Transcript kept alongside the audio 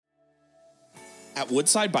At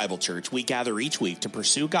Woodside Bible Church, we gather each week to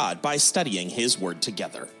pursue God by studying His Word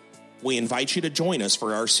together. We invite you to join us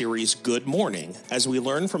for our series, Good Morning, as we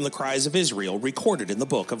learn from the cries of Israel recorded in the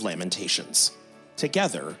book of Lamentations.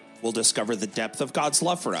 Together, we'll discover the depth of God's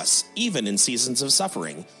love for us, even in seasons of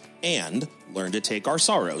suffering, and learn to take our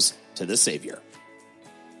sorrows to the Savior.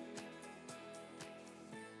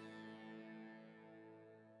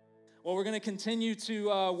 Well, we're going to continue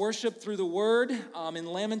to worship through the Word in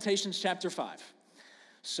Lamentations chapter 5.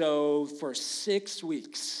 So for 6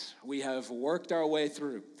 weeks, we have worked our way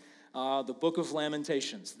through the book of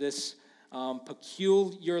Lamentations, this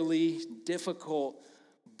peculiarly difficult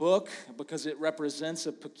book because it represents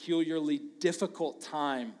a peculiarly difficult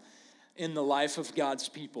time in the life of God's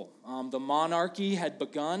people. The monarchy had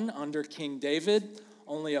begun under King David,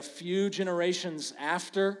 only a few generations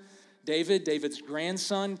after David's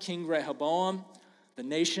grandson, King Rehoboam. The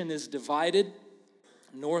nation is divided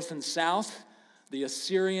north and south. The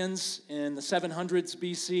Assyrians in the 700s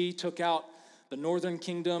BC took out the northern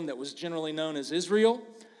kingdom that was generally known as Israel.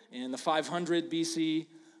 In the 500 BC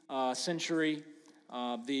century,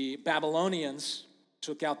 the Babylonians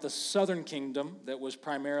took out the southern kingdom that was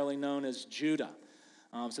primarily known as Judah.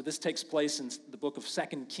 So this takes place in the book of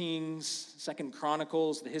 2 Kings, 2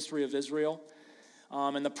 Chronicles, the history of Israel.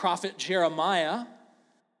 And the prophet Jeremiah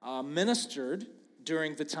ministered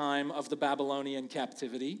during the time of the Babylonian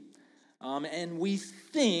captivity. And we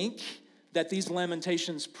think that these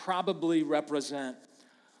lamentations probably represent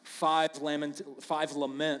five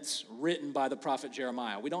laments written by the prophet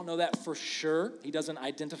Jeremiah. We don't know that for sure. He doesn't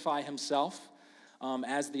identify himself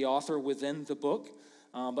as the author within the book.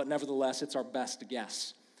 But nevertheless, it's our best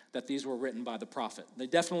guess that these were written by the prophet. They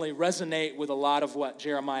definitely resonate with a lot of what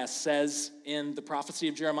Jeremiah says in the prophecy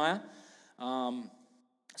of Jeremiah.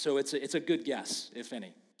 So it's a good guess, if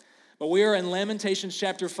any. But we are in Lamentations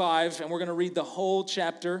chapter 5, and we're going to read the whole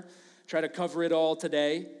chapter, try to cover it all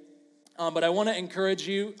today. But I want to encourage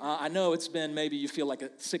you. I know it's been maybe you feel like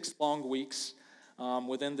 6 long weeks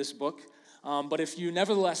within this book. But if you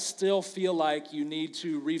nevertheless still feel like you need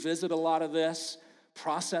to revisit a lot of this,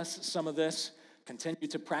 process some of this, continue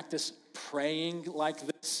to practice praying like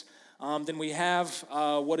this, then we have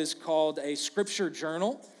what is called a scripture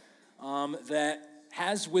journal that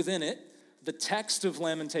has within it the text of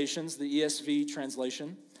Lamentations, the ESV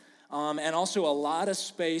translation, and also a lot of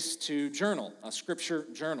space to journal, a scripture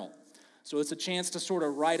journal. So it's a chance to sort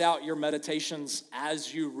of write out your meditations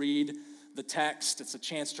as you read the text. It's a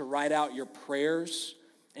chance to write out your prayers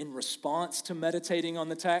in response to meditating on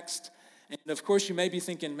the text. And of course, you may be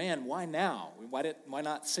thinking, man, why now? Why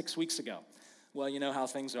not 6 weeks ago? Well, you know how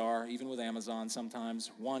things are, even with Amazon sometimes.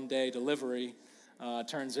 1 day delivery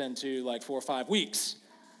turns into like 4 or 5 weeks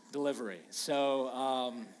delivery.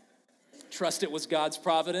 So trust it was God's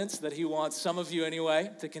providence that He wants some of you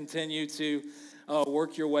anyway to continue to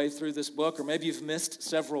work your way through this book. Or maybe you've missed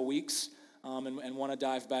several weeks and want to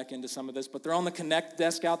dive back into some of this. But they're on the Connect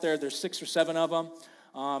desk out there. There's 6 or 7 of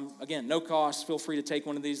them. Again, no cost. Feel free to take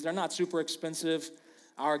one of these. They're not super expensive.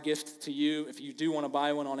 Our gift to you, if you do want to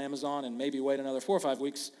buy one on Amazon and maybe wait another 4 or 5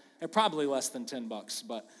 weeks, they're probably less than $10.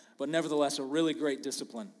 But nevertheless, a really great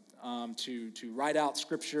discipline to write out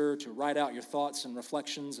Scripture, to write out your thoughts and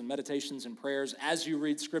reflections and meditations and prayers as you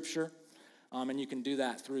read Scripture. And you can do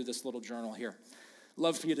that through this little journal here.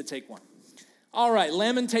 Love for you to take one. All right,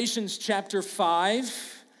 Lamentations chapter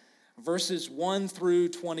 5, verses 1 through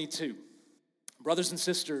 22. Brothers and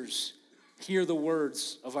sisters, hear the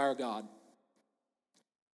words of our God.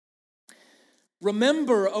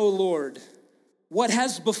 Remember, O Lord, what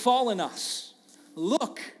has befallen us.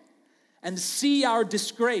 Look and see our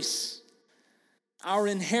disgrace. Our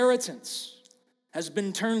inheritance has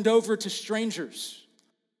been turned over to strangers,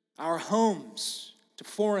 our homes to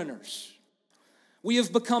foreigners. We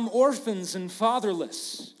have become orphans and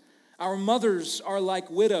fatherless. Our mothers are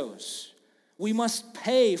like widows. We must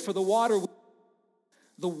pay for the water.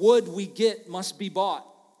 The wood we get must be bought.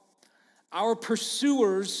 Our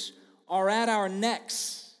pursuers are at our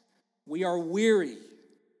necks. We are weary.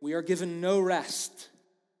 We are given no rest.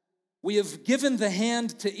 We have given the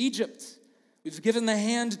hand to Egypt. We've given the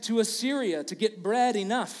hand to Assyria to get bread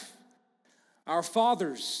enough. Our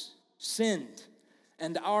fathers sinned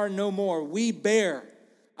and are no more. We bear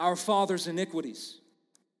our fathers' iniquities.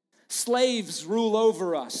 Slaves rule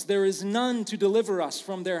over us. There is none to deliver us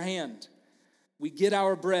from their hand. We get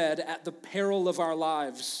our bread at the peril of our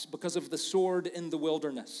lives because of the sword in the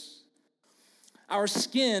wilderness. Our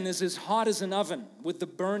skin is as hot as an oven with the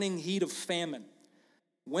burning heat of famine.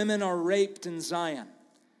 Women are raped in Zion,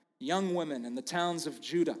 young women in the towns of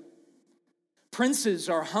Judah. Princes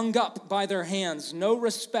are hung up by their hands. No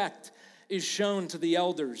respect is shown to the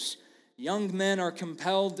elders. Young men are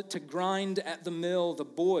compelled to grind at the mill. The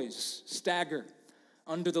boys stagger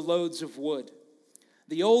under the loads of wood.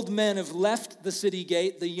 The old men have left the city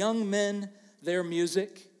gate, the young men their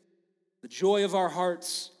music. The joy of our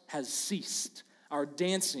hearts has ceased. Our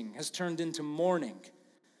dancing has turned into mourning.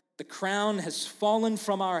 The crown has fallen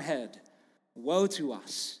from our head. Woe to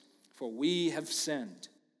us, for we have sinned.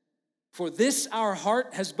 For this our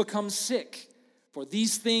heart has become sick. For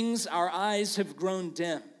these things our eyes have grown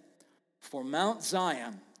dim. For Mount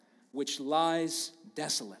Zion, which lies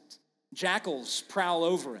desolate, jackals prowl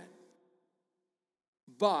over it.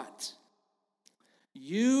 But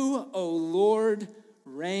you, O Lord,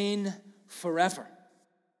 reign forever.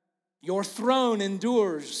 Your throne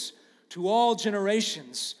endures to all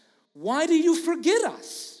generations. Why do you forget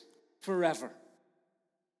us forever?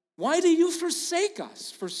 Why do you forsake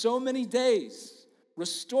us for so many days?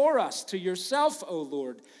 Restore us to yourself, O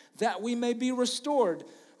Lord, that we may be restored.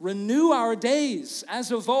 Renew our days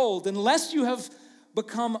as of old, unless you have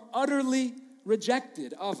become utterly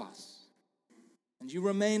rejected of us, and you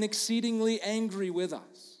remain exceedingly angry with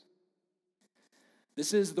us.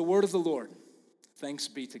 This is the word of the Lord. Thanks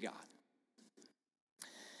be to God.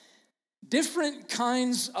 Different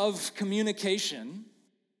kinds of communication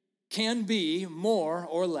can be more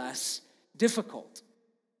or less difficult.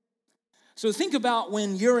 So think about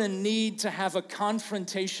when you're in need to have a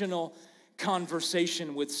confrontational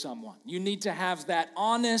conversation with someone. You need to have that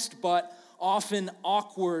honest but often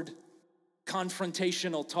awkward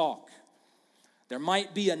confrontational talk. There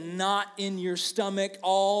might be a knot in your stomach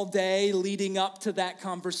all day leading up to that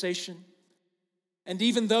conversation. And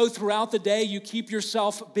even though throughout the day you keep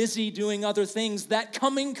yourself busy doing other things, that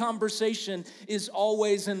coming conversation is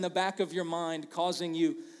always in the back of your mind, causing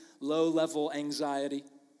you low-level anxiety.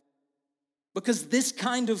 Because this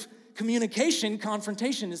kind of communication,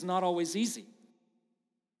 confrontation, is not always easy.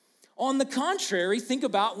 On the contrary, think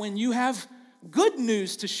about when you have good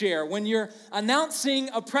news to share, when you're announcing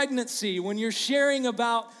a pregnancy, when you're sharing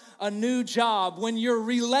about a new job, when you're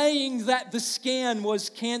relaying that the scan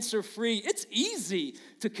was cancer-free. It's easy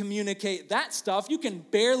to communicate that stuff. You can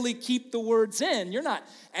barely keep the words in. You're not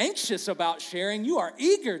anxious about sharing. You are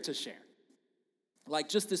eager to share. Like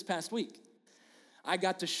just this past week, I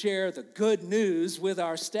got to share the good news with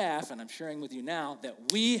our staff, and I'm sharing with you now that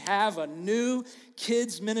we have a new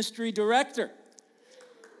kids ministry director.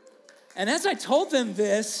 And as I told them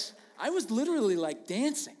this, I was literally like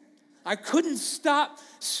dancing. I couldn't stop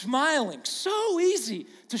smiling. So easy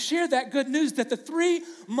to share that good news that the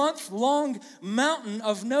 3-month-long mountain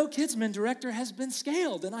of no kidsman director has been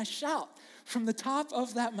scaled. And I shout from the top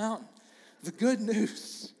of that mountain, the good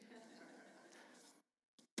news.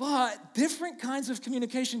 But different kinds of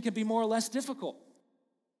communication can be more or less difficult.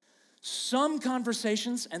 Some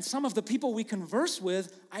conversations and some of the people we converse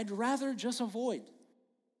with, I'd rather just avoid.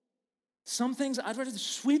 Some things, I'd rather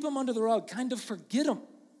sweep them under the rug, kind of forget them,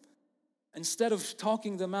 instead of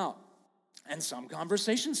talking them out. And some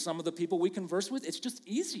conversations, some of the people we converse with, it's just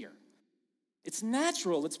easier. It's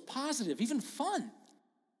natural, it's positive, even fun.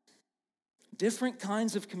 Different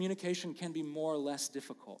kinds of communication can be more or less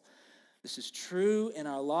difficult. This is true in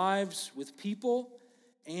our lives with people,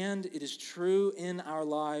 and it is true in our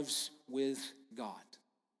lives with God.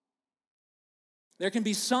 There can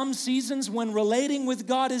be some seasons when relating with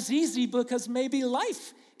God is easy because maybe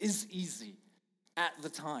life is easy at the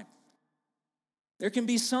time. There can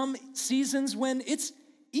be some seasons when it's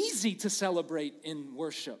easy to celebrate in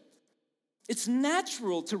worship. It's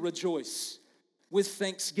natural to rejoice with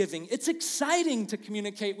thanksgiving. It's exciting to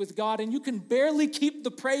communicate with God, and you can barely keep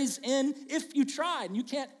the praise in if you try, and you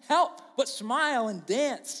can't help but smile and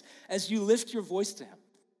dance as you lift your voice to Him,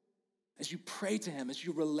 as you pray to Him, as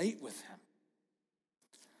you relate with Him.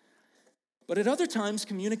 But at other times,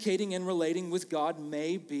 communicating and relating with God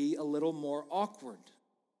may be a little more awkward,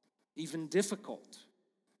 even difficult.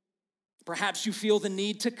 Perhaps you feel the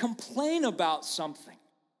need to complain about something.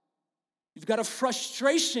 You've got a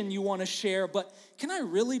frustration you want to share, but can I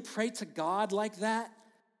really pray to God like that?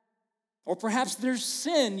 Or perhaps there's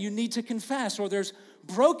sin you need to confess, or there's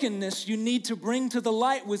brokenness you need to bring to the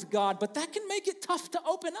light with God, but that can make it tough to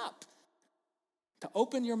open up, to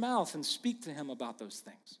open your mouth and speak to Him about those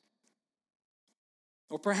things.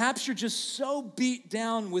 Or perhaps you're just so beat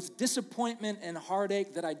down with disappointment and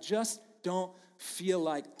heartache that I just don't feel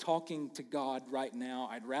like talking to God right now.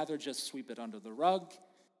 I'd rather just sweep it under the rug,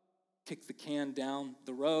 kick the can down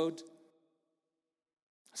the road.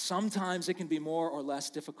 Sometimes it can be more or less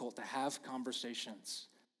difficult to have conversations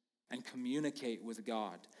and communicate with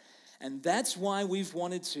God. And that's why we've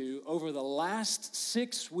wanted to, over the last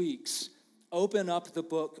 6 weeks, open up the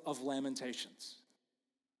book of Lamentations.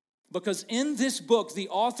 Because in this book, the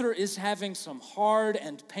author is having some hard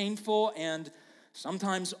and painful and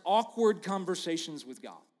sometimes awkward conversations with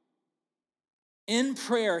God. In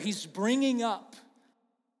prayer, he's bringing up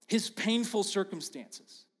his painful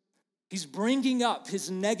circumstances. He's bringing up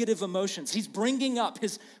his negative emotions. He's bringing up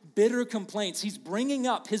his bitter complaints. He's bringing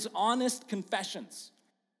up his honest confessions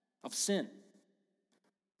of sin.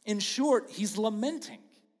 In short, he's lamenting.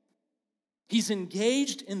 He's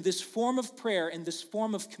engaged in this form of prayer, in this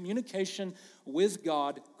form of communication with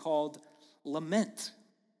God called lament.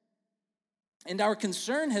 And our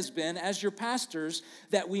concern has been, as your pastors,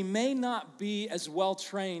 that we may not be as well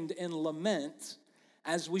trained in lament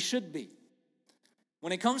as we should be.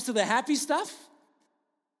 When it comes to the happy stuff,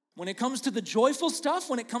 when it comes to the joyful stuff,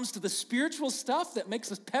 when it comes to the spiritual stuff that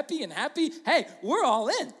makes us peppy and happy, hey, we're all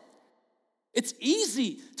in. It's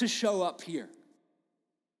easy to show up here.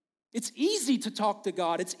 It's easy to talk to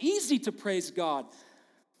God. It's easy to praise God.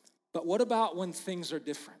 But what about when things are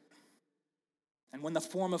different? And when the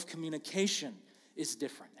form of communication is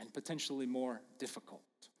different and potentially more difficult?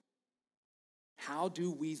 How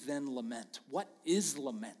do we then lament? What is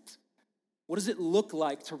lament? What does it look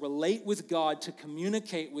like to relate with God, to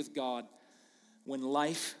communicate with God when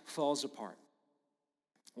life falls apart?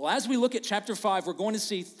 Well, as we look at chapter 5, we're going to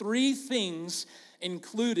see three things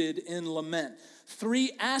included in lament.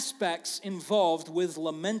 Three aspects involved with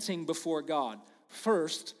lamenting before God.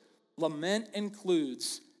 First, lament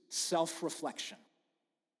includes self-reflection.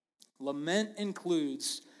 Lament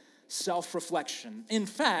includes self-reflection. In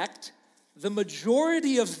fact, the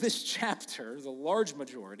majority of this chapter, the large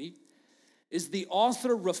majority, is the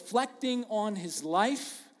author reflecting on his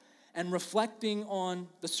life and reflecting on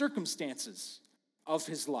the circumstances of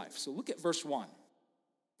his life. So look at verse 1.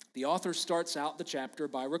 The author starts out the chapter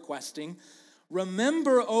by requesting,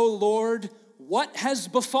 "Remember, O Lord, what has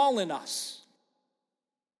befallen us."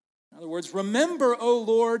 In other words, remember, O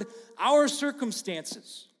Lord, our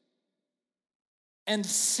circumstances and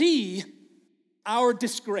see our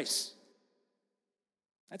disgrace.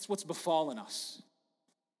 That's what's befallen us.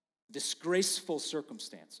 Disgraceful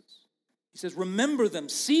circumstances. He says, remember them,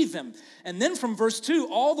 see them. And then from verse 2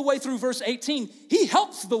 all the way through verse 18, he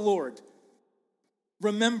helps the Lord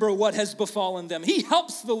remember what has befallen them. He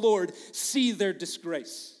helps the Lord see their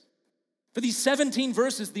disgrace. For these 17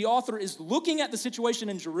 verses, the author is looking at the situation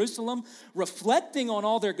in Jerusalem, reflecting on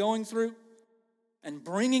all they're going through, and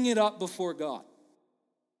bringing it up before God.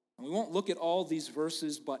 And we won't look at all these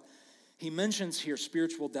verses, but he mentions here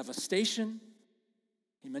spiritual devastation.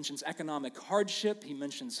 He mentions economic hardship. He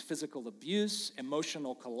mentions physical abuse,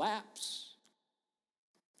 emotional collapse.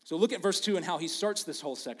 So look at verse 2 and how he starts this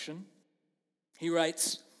whole section. He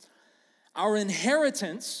writes, "Our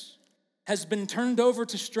inheritance has been turned over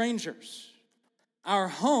to strangers. Our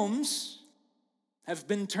homes have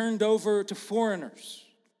been turned over to foreigners."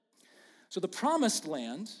 So the promised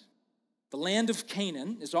land, the land of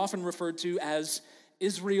Canaan, is often referred to as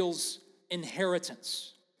Israel's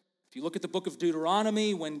inheritance. If you look at the book of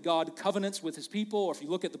Deuteronomy, when God covenants with his people, or if you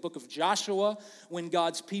look at the book of Joshua, when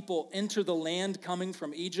God's people enter the land coming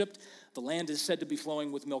from Egypt, the land is said to be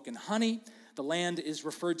flowing with milk and honey. The land is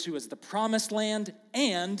referred to as the promised land,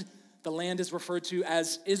 and the land is referred to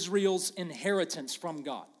as Israel's inheritance from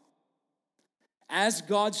God. As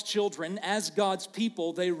God's children, as God's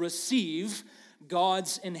people, they receive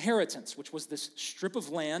God's inheritance, which was this strip of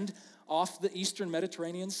land off the eastern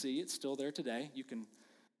Mediterranean Sea. It's still there today. You can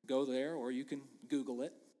go there or you can Google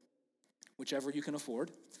it, whichever you can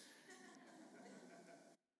afford.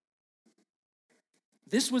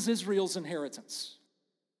 This was Israel's inheritance,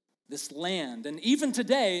 this land. And even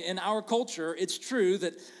today in our culture, it's true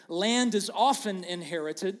that land is often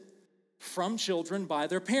inherited from children by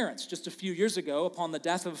their parents. Just a few years ago, upon the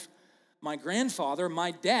death of my grandfather,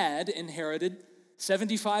 my dad inherited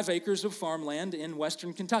 75 acres of farmland in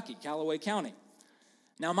western Kentucky, Callaway County.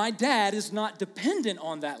 Now, my dad is not dependent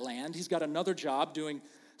on that land. He's got another job doing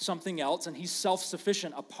something else, and he's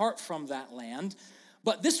self-sufficient apart from that land.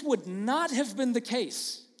 But this would not have been the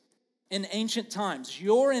case in ancient times.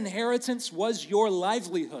 Your inheritance was your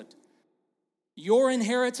livelihood. Your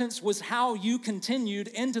inheritance was how you continued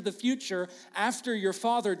into the future after your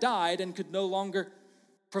father died and could no longer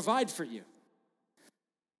provide for you.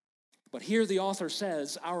 But here the author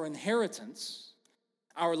says, our inheritance,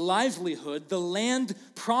 our livelihood, the land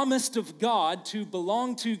promised of God to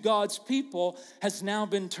belong to God's people has now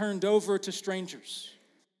been turned over to strangers.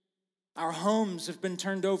 Our homes have been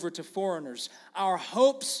turned over to foreigners. Our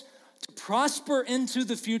hopes to prosper into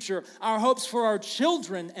the future, our hopes for our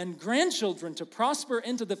children and grandchildren to prosper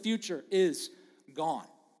into the future is gone.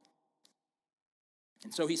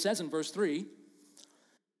 And so he says in verse 3,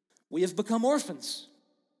 we have become orphans.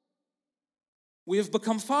 We have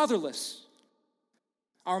become fatherless.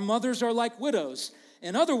 Our mothers are like widows.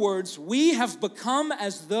 In other words, we have become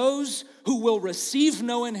as those who will receive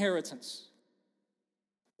no inheritance.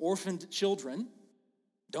 Orphaned children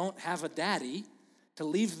don't have a daddy to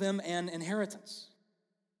leave them an inheritance.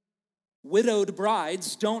 Widowed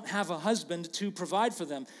brides don't have a husband to provide for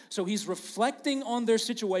them. So he's reflecting on their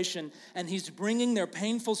situation, and he's bringing their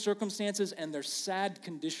painful circumstances and their sad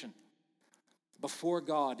condition before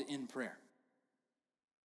God in prayer.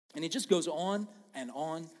 And he just goes on and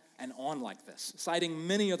on and on like this, citing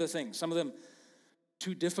many other things, some of them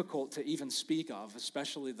too difficult to even speak of,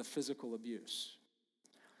 especially the physical abuse.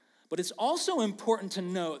 But it's also important to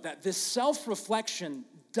note that this self-reflection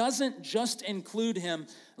doesn't just include him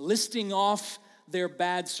listing off their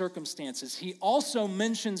bad circumstances. He also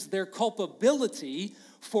mentions their culpability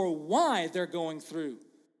for why they're going through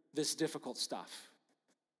this difficult stuff.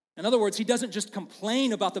 In other words, he doesn't just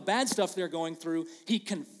complain about the bad stuff they're going through, he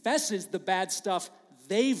confesses the bad stuff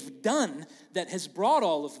they've done that has brought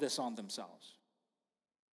all of this on themselves.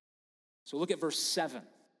 So look at verse 7.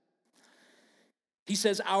 He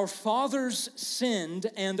says, our fathers sinned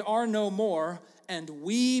and are no more, and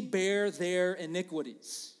we bear their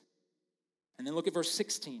iniquities. And then look at verse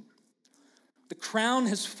 16. The crown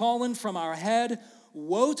has fallen from our head.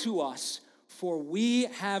 Woe to us, for we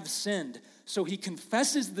have sinned. So he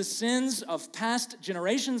confesses the sins of past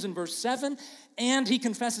generations in verse 7, and he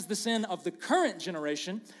confesses the sin of the current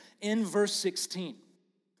generation in verse 16.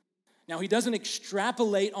 Now, he doesn't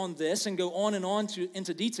extrapolate on this and go on and on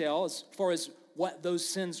into detail as far as what those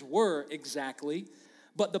sins were exactly,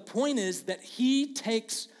 but the point is that he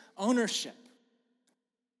takes ownership.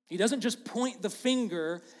 He doesn't just point the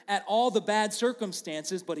finger at all the bad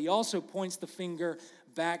circumstances, but he also points the finger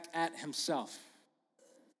back at himself.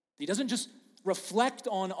 He doesn't just reflect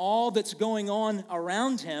on all that's going on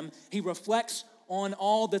around him, he reflects on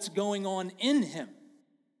all that's going on in him,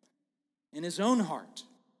 in his own heart,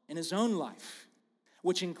 in his own life,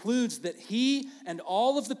 which includes that he and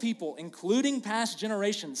all of the people, including past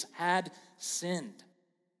generations, had sinned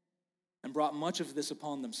and brought much of this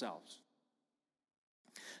upon themselves.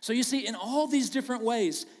 So you see, in all these different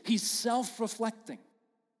ways, he's self-reflecting.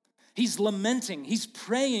 He's lamenting. He's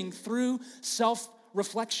praying through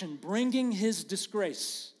self-reflection, bringing his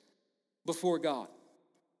disgrace before God.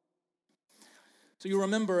 So you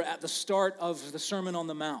remember at the start of the Sermon on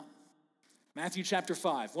the Mount, Matthew chapter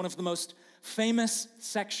 5, one of the most famous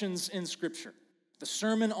sections in Scripture, the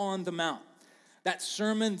Sermon on the Mount, that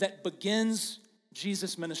sermon that begins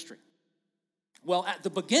Jesus' ministry. Well, at the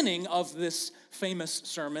beginning of this famous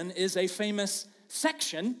sermon is a famous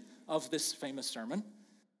section of this famous sermon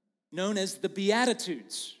known as the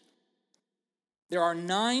Beatitudes. There are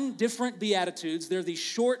 9 different Beatitudes. They're these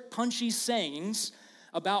short, punchy sayings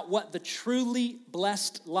about what the truly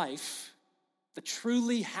blessed life, the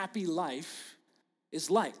truly happy life is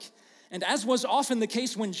like. And as was often the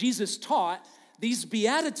case when Jesus taught, these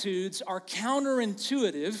Beatitudes are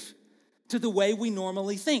counterintuitive to the way we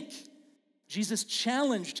normally think. Jesus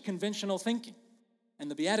challenged conventional thinking,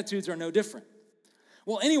 and the Beatitudes are no different.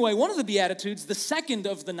 Well, anyway, one of the Beatitudes, the second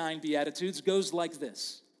of the 9 Beatitudes, goes like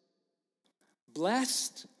this.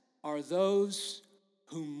 Blessed are those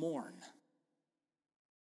who mourn.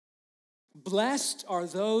 Blessed are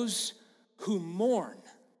those who mourn,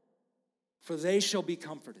 for they shall be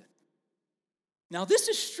comforted. Now, this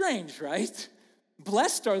is strange, right?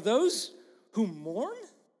 Blessed are those who mourn?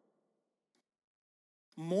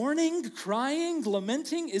 Mourning, crying,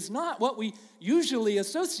 lamenting is not what we usually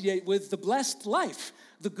associate with the blessed life,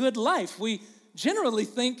 the good life. We generally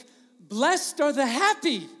think, blessed are the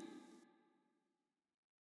happy.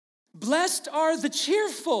 Blessed are the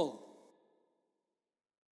cheerful.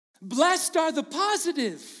 Blessed are the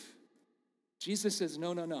positive. Jesus says,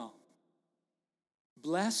 no, no, no.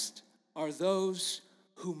 Blessed are those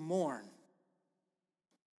who mourn.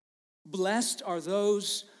 Blessed are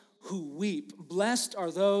those who weep. Blessed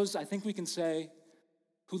are those, I think we can say,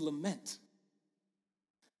 who lament.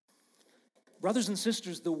 Brothers and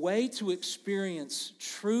sisters, the way to experience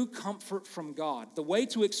true comfort from God, the way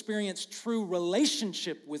to experience true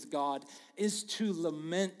relationship with God is to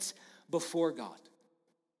lament before God.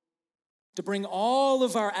 To bring all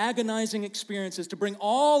of our agonizing experiences, to bring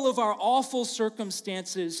all of our awful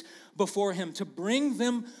circumstances before Him, to bring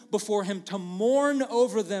them before Him, to mourn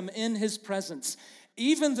over them in His presence.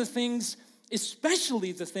 Even the things,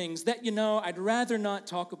 especially the things that, I'd rather not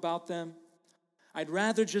talk about them. I'd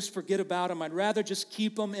rather just forget about them. I'd rather just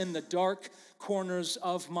keep them in the dark corners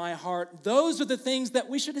of my heart. Those are the things that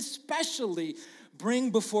we should especially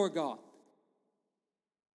bring before God.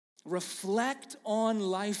 Reflect on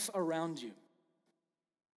life around you.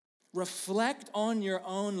 Reflect on your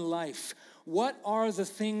own life. What are the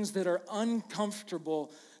things that are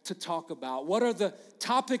uncomfortable to talk about? What are the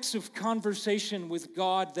topics of conversation with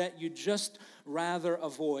God that you just rather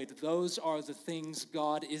avoid? Those are the things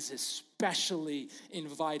God is especially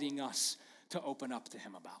inviting us to open up to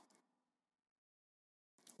him about.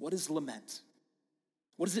 What is lament?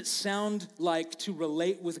 What does it sound like to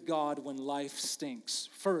relate with God when life stinks?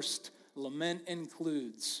 First, lament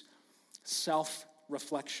includes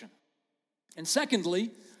self-reflection. And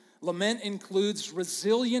secondly, lament includes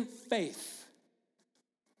resilient faith.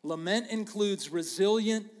 Lament includes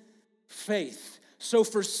resilient faith. So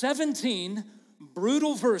for 17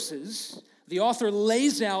 brutal verses, the author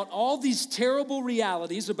lays out all these terrible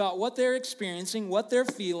realities about what they're experiencing, what they're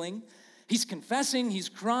feeling. He's confessing, he's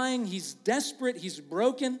crying, he's desperate, he's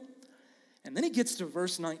broken. And then he gets to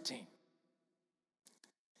verse 19.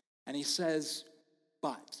 And he says,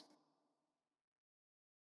 but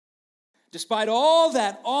despite all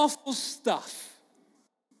that awful stuff,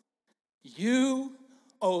 you,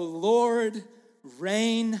 O Lord,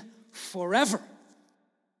 reign forever.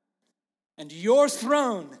 And your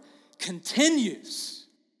throne continues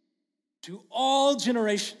to all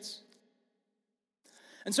generations.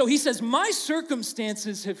 And so he says, my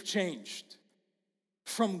circumstances have changed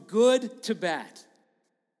from good to bad.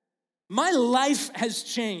 My life has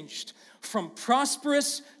changed from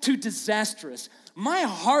prosperous to disastrous. My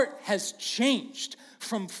heart has changed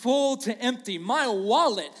from full to empty. My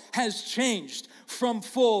wallet has changed from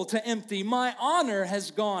full to empty. My honor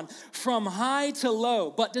has gone from high to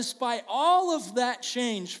low. But despite all of that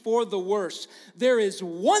change for the worse, there is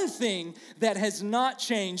one thing that has not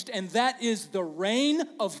changed, and that is the reign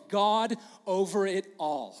of God over it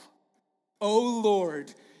all. O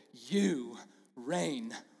Lord, you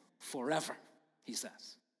reign forever, he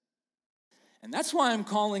says. And that's why I'm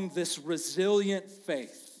calling this resilient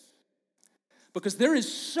faith. Because there is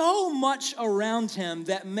so much around him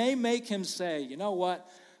that may make him say, you know what?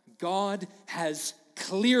 God has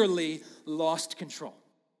clearly lost control.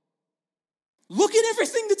 Look at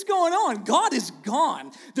everything that's going on. God is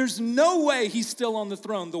gone. There's no way he's still on the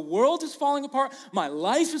throne. The world is falling apart. My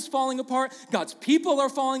life is falling apart. God's people are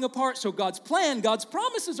falling apart. So God's plan, God's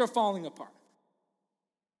promises are falling apart.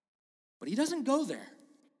 But he doesn't go there.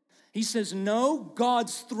 He says, no,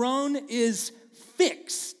 God's throne is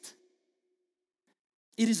fixed.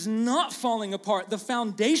 It is not falling apart. The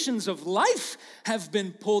foundations of life have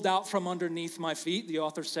been pulled out from underneath my feet, the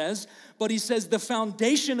author says. But he says the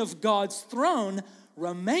foundation of God's throne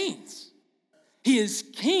remains. He is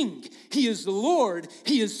king. He is the Lord.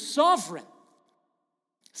 He is sovereign.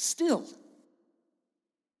 Still.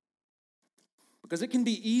 Because it can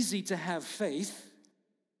be easy to have faith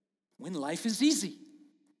when life is easy.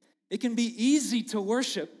 It can be easy to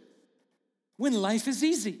worship when life is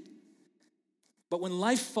easy. But when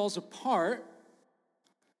life falls apart,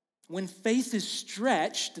 when faith is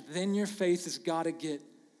stretched, then your faith has got to get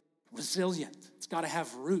resilient. It's got to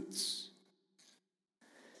have roots.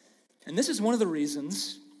 And this is one of the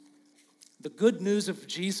reasons the good news of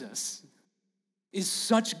Jesus is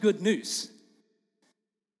such good news.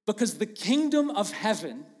 Because the kingdom of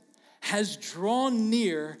heaven has drawn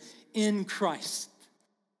near in Christ.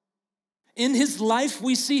 In his life,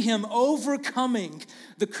 we see him overcoming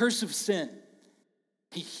the curse of sin.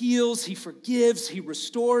 He heals, he forgives, he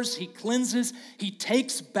restores, he cleanses, he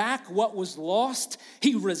takes back what was lost,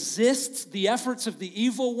 he resists the efforts of the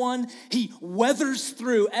evil one, he weathers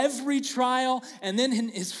through every trial, and then in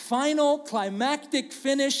his final climactic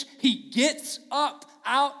finish, he gets up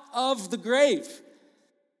out of the grave.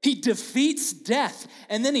 He defeats death,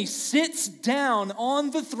 and then he sits down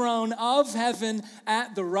on the throne of heaven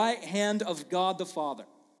at the right hand of God the Father.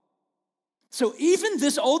 So even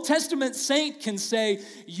this Old Testament saint can say,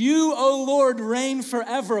 you, O Lord, reign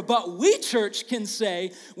forever. But we, church, can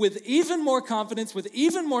say with even more confidence, with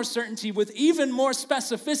even more certainty, with even more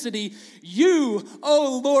specificity, you,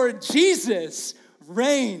 O Lord Jesus,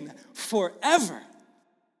 reign forever.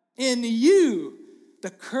 In you, the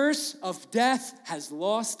curse of death has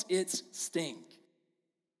lost its sting.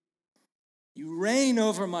 You reign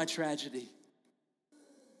over my tragedy.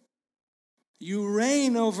 You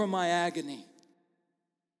reign over my agony.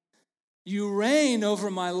 You reign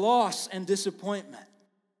over my loss and disappointment.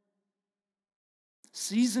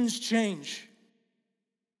 Seasons change.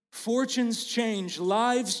 Fortunes change.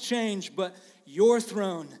 Lives change. But your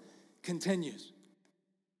throne continues.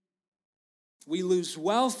 We lose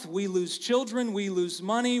wealth, we lose children, we lose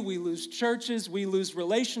money, we lose churches, we lose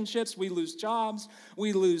relationships, we lose jobs,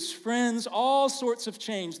 we lose friends, all sorts of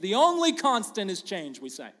change. The only constant is change, we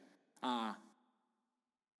say.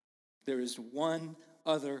 There is one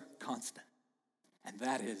other constant, and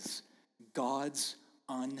that is God's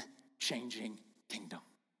unchanging kingdom.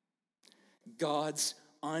 God's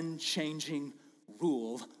unchanging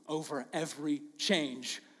rule over every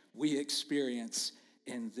change we experience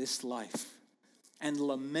in this life. And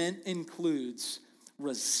lament includes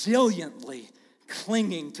resiliently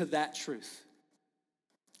clinging to that truth.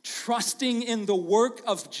 Trusting in the work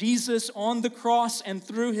of Jesus on the cross and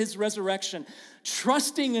through his resurrection.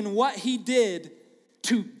 Trusting in what he did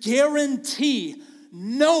to guarantee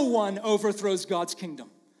no one overthrows God's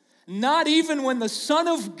kingdom. Not even when the Son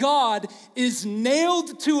of God is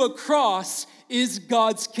nailed to a cross is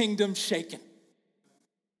God's kingdom shaken.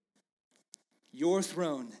 Your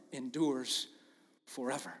throne endures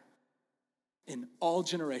forever, in all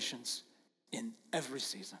generations, in every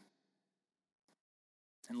season.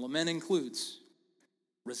 And lament includes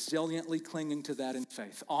resiliently clinging to that in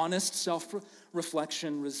faith. Honest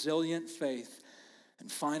self-reflection, resilient faith, and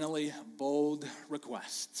finally, bold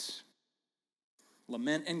requests.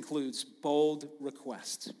 Lament includes bold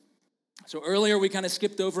requests. So earlier we kind of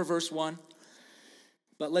skipped over verse 1,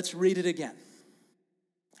 but let's read it again.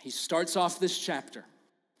 He starts off this chapter.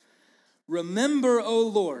 Remember, O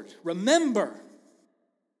Lord, remember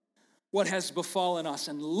what has befallen us,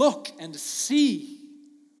 and look and see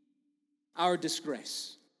our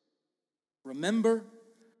disgrace. Remember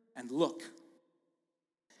and look.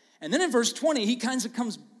 And then in verse 20, he kind of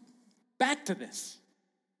comes back to this.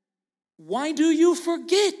 Why do you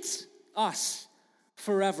forget us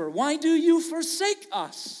forever? Why do you forsake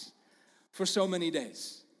us for so many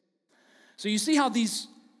days? So you see how these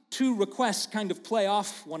two requests kind of play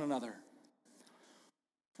off one another.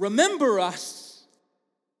 Remember us.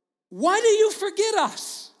 Why do you forget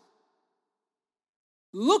us?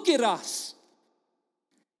 Look at us.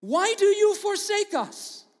 Why do you forsake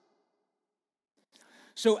us?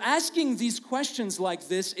 So asking these questions like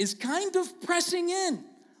this is kind of pressing in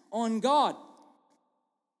on God.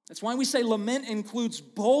 That's why we say lament includes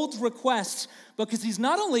bold requests, because he's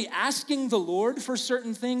not only asking the Lord for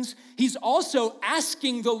certain things, he's also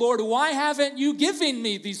asking the Lord, why haven't you given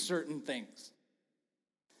me these certain things?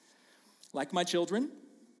 Like my children,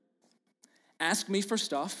 ask me for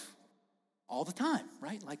stuff all the time,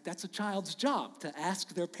 right? Like that's a child's job, to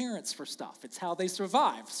ask their parents for stuff. It's how they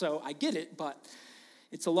survive. So I get it, but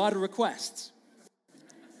it's a lot of requests.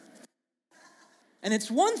 And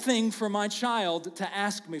it's one thing for my child to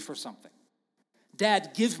ask me for something.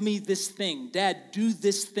 Dad, give me this thing. Dad, do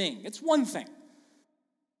this thing. It's one thing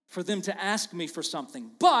for them to ask me for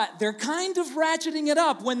something. But they're kind of ratcheting it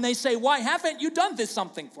up when they say, why haven't you done this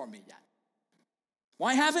something for me yet?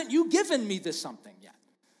 Why haven't you given me this something yet?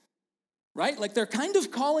 Right? Like they're kind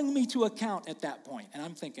of calling me to account at that point. And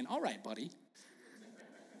I'm thinking, all right, buddy.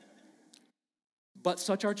 But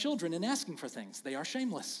such are children in asking for things. They are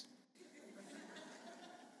shameless.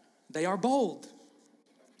 They are bold.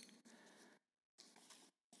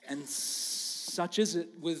 And such is it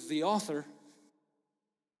with the author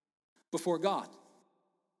before God.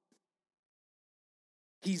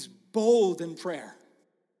 He's bold in prayer.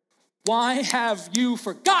 Why have you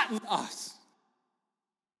forgotten us?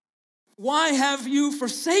 Why have you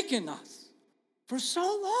forsaken us for so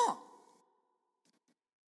long?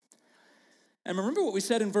 And remember what we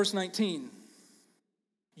said in verse 19.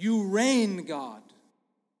 You reign, God.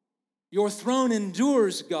 Your throne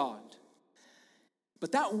endures, God.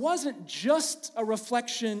 But that wasn't just a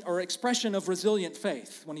reflection or expression of resilient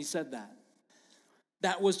faith when he said that.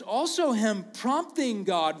 That was also him prompting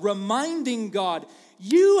God, reminding God,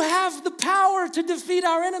 you have the power to defeat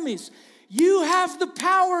our enemies. You have the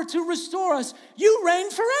power to restore us. You reign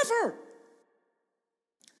forever.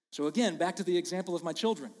 So again, back to the example of my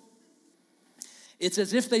children. It's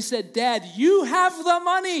as if they said, Dad, you have the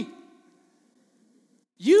money.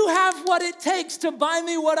 You have what it takes to buy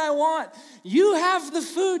me what I want. You have the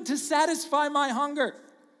food to satisfy my hunger.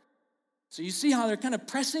 So you see how they're kind of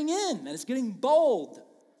pressing in, and it's getting bold.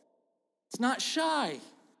 It's not shy.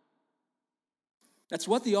 That's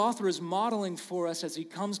what the author is modeling for us as he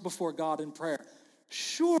comes before God in prayer.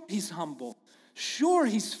 Sure, he's humble. Sure,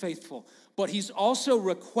 he's faithful. But he's also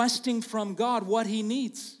requesting from God what he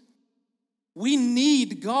needs. We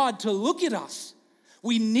need God to look at us.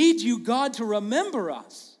 We need you, God, to remember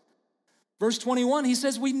us. Verse 21, he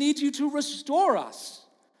says, we need you to restore us.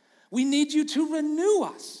 We need you to renew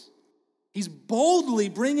us. He's boldly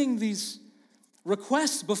bringing these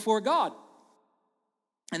requests before God.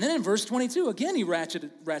 And then in verse 22, again, he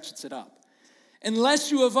ratchets it up.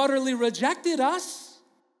 Unless you have utterly rejected us,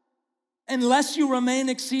 unless you remain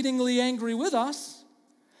exceedingly angry with us.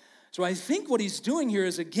 So I think what he's doing here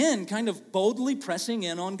is, again, kind of boldly pressing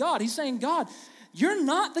in on God. He's saying, God, you're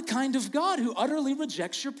not the kind of God who utterly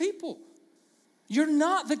rejects your people. You're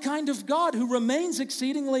not the kind of God who remains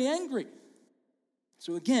exceedingly angry.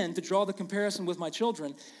 So again, to draw the comparison with my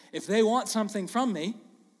children, if they want something from me,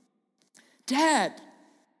 Dad,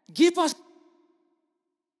 give us.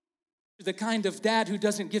 The kind of dad who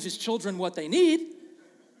doesn't give his children what they need.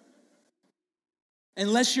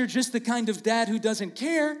 Unless you're just the kind of dad who doesn't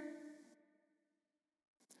care.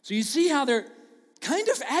 So you see how they're kind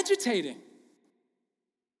of agitating.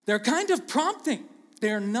 They're kind of prompting.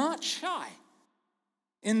 They're not shy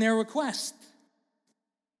in their request.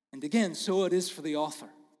 And again, so it is for the author.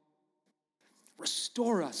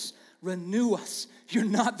 Restore us, renew us. You're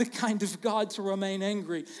not the kind of God to remain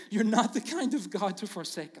angry. You're not the kind of God to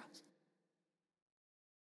forsake us.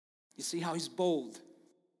 You see how he's bold.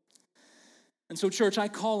 And so, church, I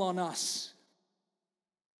call on us.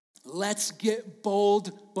 Let's get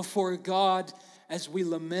bold before God as we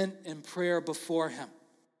lament in prayer before him.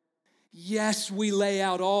 Yes, we lay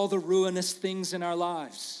out all the ruinous things in our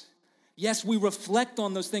lives. Yes, we reflect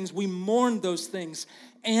on those things, we mourn those things,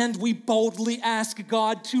 and we boldly ask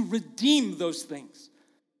God to redeem those things.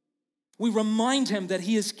 We remind him that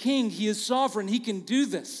he is king, he is sovereign, he can do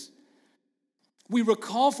this. We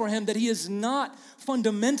recall for him that he is not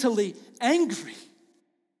fundamentally angry.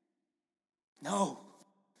 No,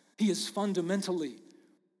 he is fundamentally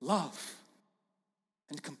love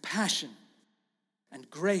and compassion and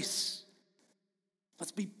grace.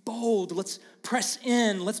 Let's be bold. Let's press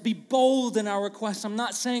in. Let's be bold in our requests. I'm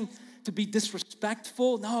not saying to be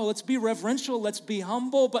disrespectful. No, let's be reverential. Let's be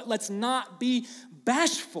humble, but let's not be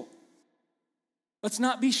bashful. Let's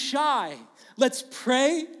not be shy. Let's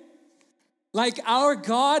pray like our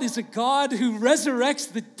God is a God who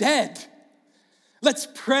resurrects the dead. Let's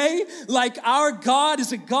pray like our God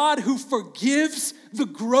is a God who forgives the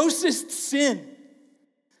grossest sin.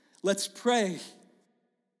 Let's pray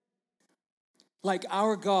like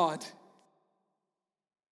our God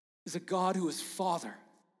is a God who is Father,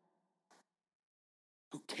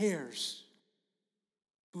 who cares,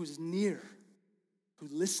 who is near, who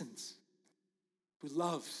listens, who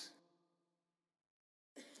loves.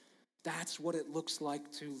 That's what it looks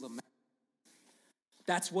like to lament.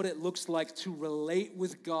 That's what it looks like to relate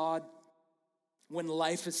with God when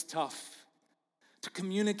life is tough, to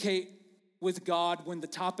communicate with God when the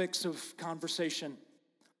topics of conversation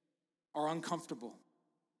are uncomfortable.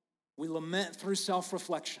 We lament through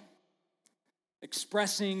self-reflection,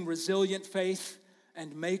 expressing resilient faith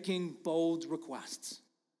and making bold requests.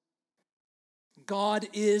 God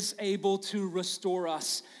is able to restore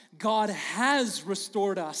us. God has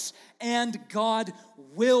restored us, and God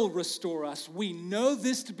will restore us. We know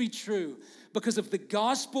this to be true because of the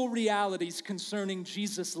gospel realities concerning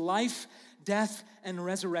Jesus' life, death, and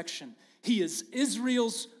resurrection. He is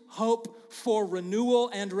Israel's hope for renewal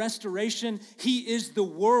and restoration. He is the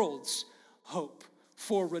world's hope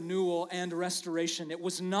for renewal and restoration. It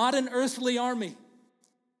was not an earthly army.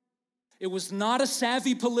 It was not a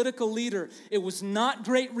savvy political leader. It was not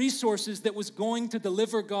great resources that was going to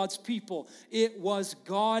deliver God's people. It was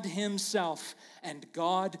God himself, and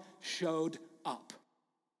God showed up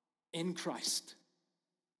in Christ,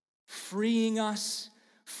 freeing us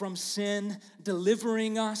from sin,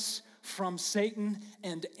 delivering us from Satan,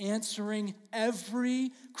 and answering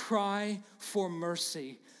every cry for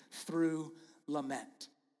mercy through lament.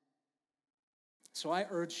 So I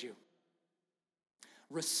urge you,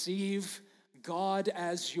 receive God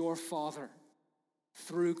as your Father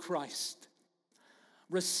through Christ.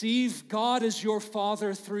 Receive God as your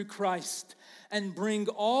Father through Christ and bring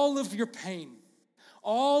all of your pain,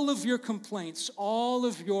 all of your complaints, all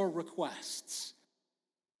of your requests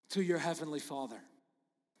to your Heavenly Father.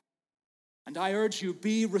 And I urge you,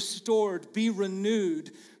 be restored, be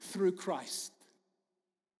renewed through Christ.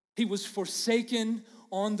 He was forsaken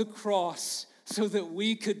on the cross so that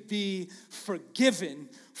we could be forgiven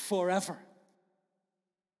forever.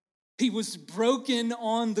 He was broken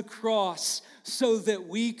on the cross so that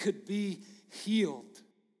we could be healed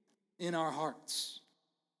in our hearts.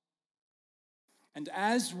 And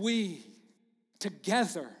as we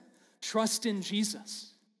together trust in Jesus,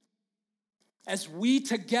 as we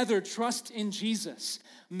together trust in Jesus,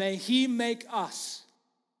 may he make us,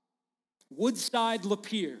 Woodside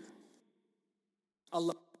Lapeer, a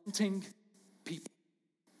lamenting people.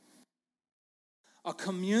 A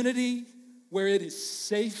community where it is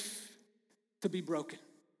safe to be broken.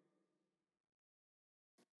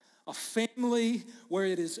 a family where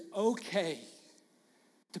it is okay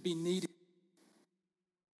to be needy,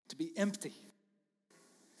 to be empty.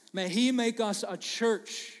 May he make us a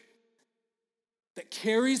church that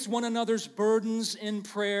carries one another's burdens in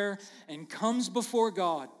prayer and comes before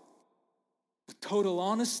God with total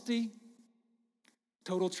honesty,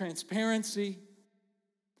 total transparency,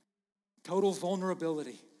 total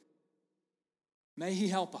vulnerability. May he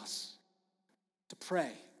help us to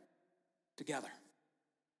pray together.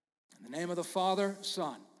 In the name of the Father,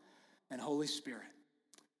 Son, and Holy Spirit.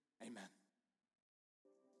 Amen.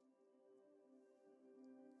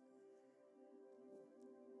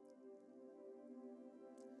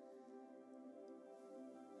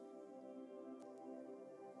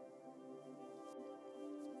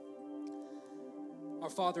 Our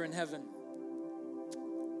Father in heaven,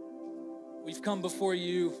 we've come before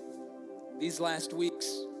you these last weeks,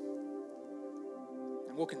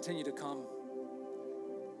 and we'll continue to come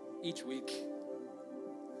each week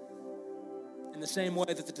in the same way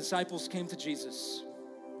that the disciples came to Jesus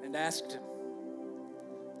and asked him,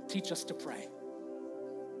 teach us to pray.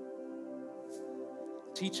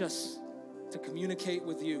 Teach us to communicate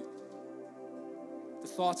with you the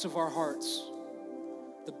thoughts of our hearts,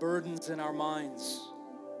 the burdens in our minds.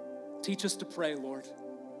 Teach us to pray, Lord.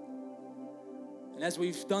 And as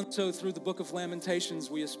we've done so through the book of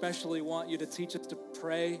Lamentations, we especially want you to teach us to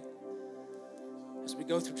pray as we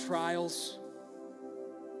go through trials,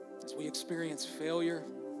 as we experience failure,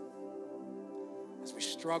 as we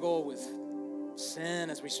struggle with sin,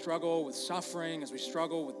 as we struggle with suffering, as we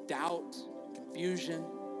struggle with doubt, confusion.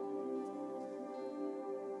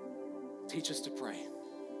 Teach us to pray.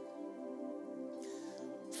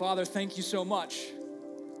 Father, thank you so much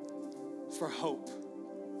for hope.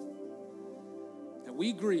 That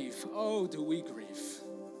we grieve. Oh, do we grieve.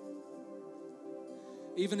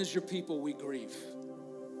 Even as your people, we grieve.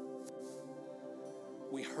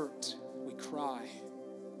 We hurt. We cry.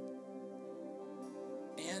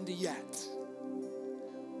 And yet,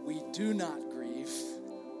 we do not grieve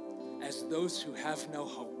as those who have no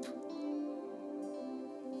hope.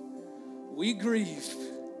 We grieve,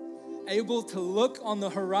 able to look on the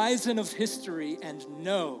horizon of history and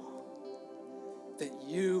know that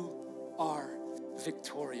you are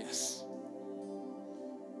victorious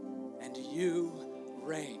and you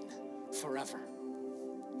reign forever.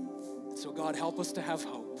 So God, help us to have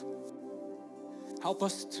hope. Help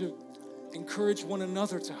us to encourage one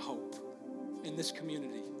another to hope in this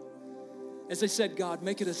community. As I said, God,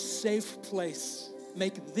 make it a safe place.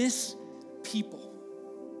 Make this people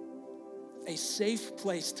a safe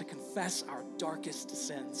place to confess our darkest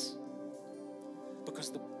sins,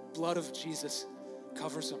 because the blood of Jesus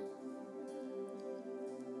covers them.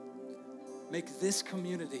 Make this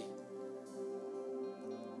community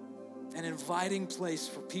an inviting place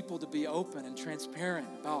for people to be open and transparent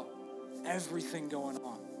about everything going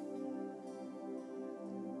on.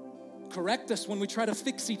 Correct us when we try to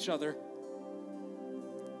fix each other.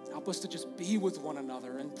 Help us to just be with one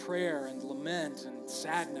another in prayer and lament and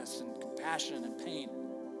sadness and compassion and pain.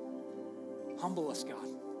 Humble us, God.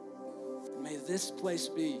 And may this place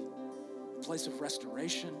be a place of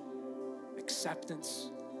restoration,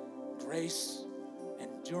 acceptance, grace,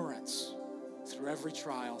 endurance through every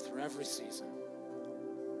trial, through every season.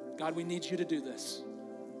 God, we need you to do this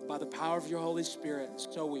by the power of your Holy Spirit.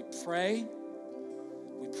 So we pray,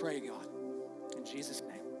 God, in Jesus'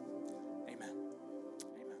 name. Amen.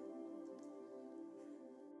 Amen.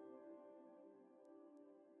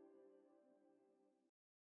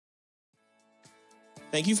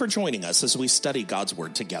 Thank you for joining us as we study God's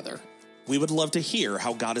Word together. We would love to hear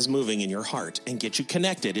how God is moving in your heart and get you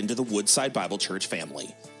connected into the Woodside Bible Church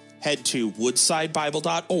family. Head to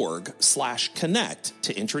woodsidebible.org/connect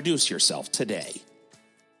to introduce yourself today.